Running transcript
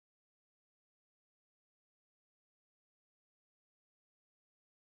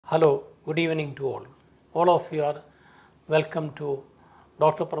Hello, good evening to all. All of you are welcome to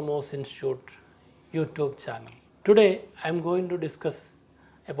Dr.Promodus Institute YouTube channel. Today I am going to discuss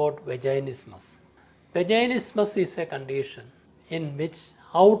about vaginismus. Vaginismus is a condition in which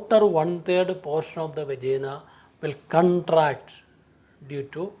outer one-third portion of the vagina will contract due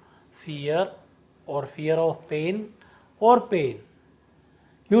to fear or fear of pain or pain.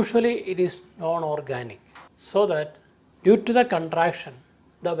 Usually it is non-organic, so that due to the contraction,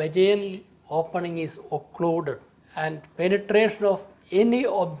 the vaginal opening is occluded and penetration of any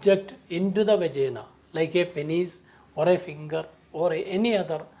object into the vagina, like a penis or a finger or any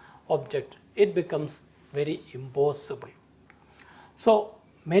other object, it becomes very impossible. So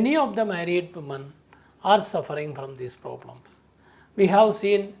many of the married women are suffering from these problems. We have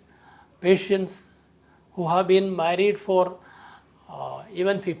seen patients who have been married for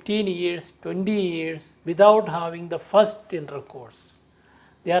even 15 years, 20 years without having the first intercourse.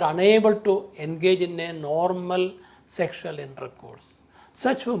 They are unable to engage in a normal sexual intercourse.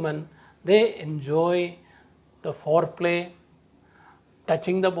 Such women, they enjoy the foreplay,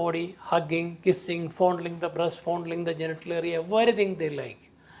 touching the body, hugging, kissing, fondling the breast, fondling the genital area, everything they like.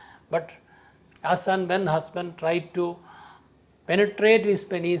 But as and when husband tried to penetrate his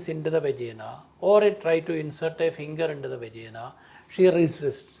penis into the vagina or try to insert a finger into the vagina, she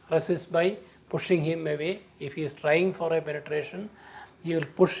resists by pushing him away. If he is trying for a penetration, he will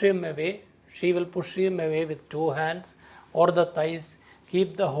push him away, she will push him away with two hands or the thighs,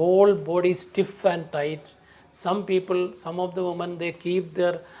 keep the whole body stiff and tight. Some people, some of the women, they keep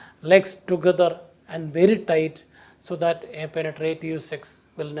their legs together and very tight so that a penetrative sex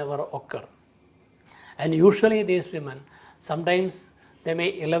will never occur. And usually these women, sometimes they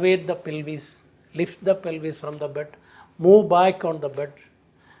may elevate the pelvis, lift the pelvis from the bed, move back on the bed,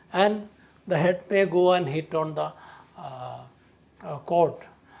 and the head may go and hit on the cord.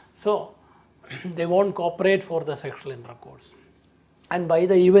 So they won't cooperate for the sexual intercourse. And by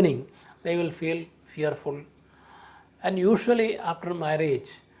the evening, they will feel fearful. And usually after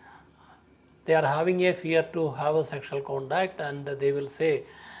marriage, they are having a fear to have a sexual contact, and they will say,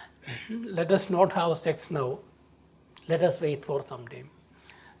 let us not have sex now, let us wait for some time.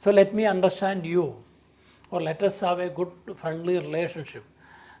 So let me understand you, or let us have a good friendly relationship.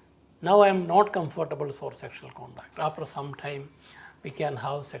 Now I am not comfortable for sexual contact. After some time, we can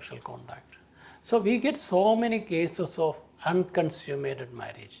have sexual contact. So we get so many cases of unconsummated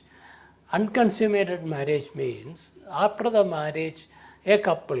marriage. Unconsummated marriage means after the marriage, a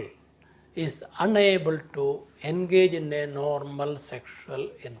couple is unable to engage in a normal sexual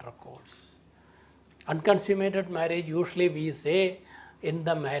intercourse. Unconsummated marriage, usually we say in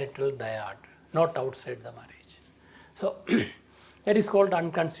the marital dyad, not outside the marriage. So that is called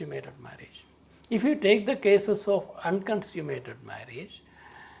unconsummated marriage. If you take the cases of unconsummated marriage,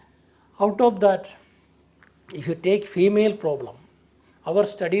 out of that, if you take female problem, our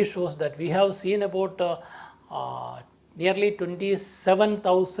study shows that we have seen about nearly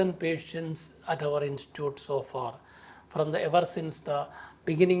 27,000 patients at our institute so far, ever since the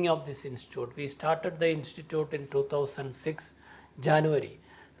beginning of this institute. We started the institute in 2006, January.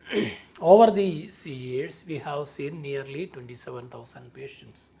 Over these years, we have seen nearly 27,000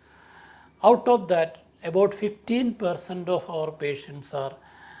 patients. Out of that, about 15% of our patients are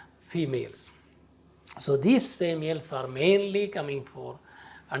females. So these females are mainly coming for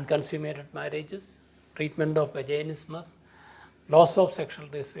unconsummated marriages, treatment of vaginismus, loss of sexual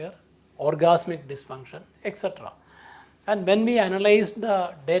desire, orgasmic dysfunction, etc. And when we analyze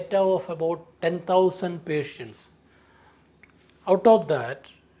the data of about 10,000 patients, out of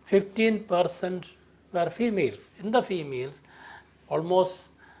that, 15% were females. In the females, almost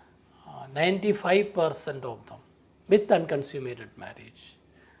 95% of them with unconsummated marriage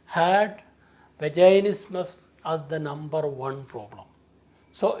had vaginismus as the number one problem.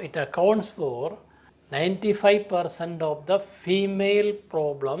 So it accounts for 95% of the female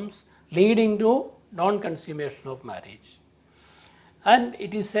problems leading to non-consummation of marriage. And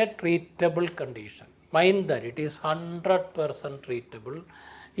it is a treatable condition. Mind that it is 100% treatable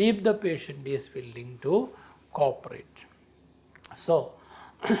if the patient is willing to cooperate. So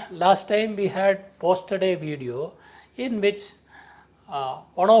last time we had posted a video in which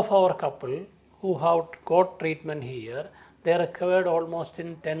one of our couple who have got treatment here, they recovered almost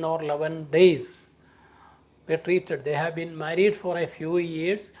in 10 or 11 days. They treated. They have been married for a few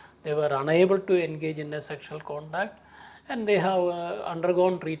years. They were unable to engage in a sexual contact, and they have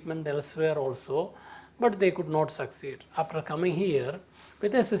undergone treatment elsewhere also, but they could not succeed. After coming here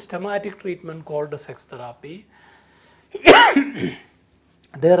with a systematic treatment called sex therapy,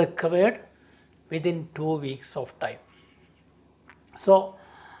 they recovered within 2 weeks of time. So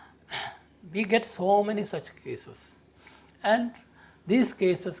we get so many such cases, and these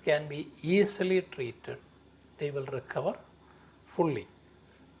cases can be easily treated. They will recover fully,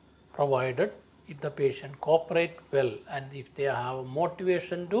 provided if the patient cooperate well and if they have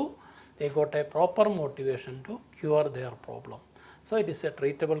motivation to, they got a proper motivation to cure their problem. So it is a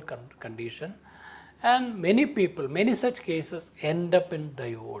treatable condition, and many people, many such cases end up in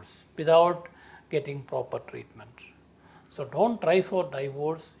divorce without getting proper treatment. So don't try for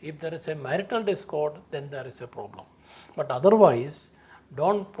divorce. If there is a marital discord, then there is a problem. But otherwise,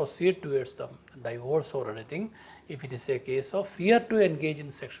 don't proceed towards the divorce or anything. If it is a case of fear to engage in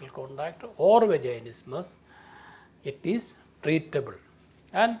sexual contact or vaginismus, it is treatable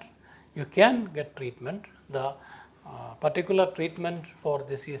and you can get treatment. The particular treatment for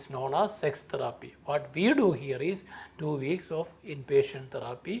this is known as sex therapy. What we do here is 2 weeks of inpatient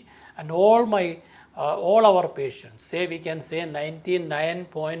therapy, and all our patients, say we can say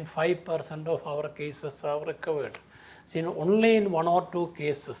 99.5% of our cases have recovered. See, only in 1 or 2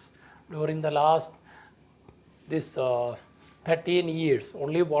 cases during the last 13 years,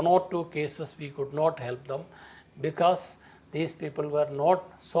 only 1 or 2 cases we could not help them because these people were not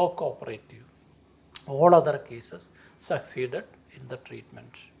so cooperative. All other cases succeeded in the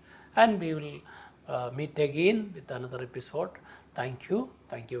treatment. And we will meet again with another episode. Thank you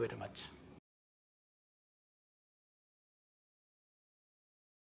very much.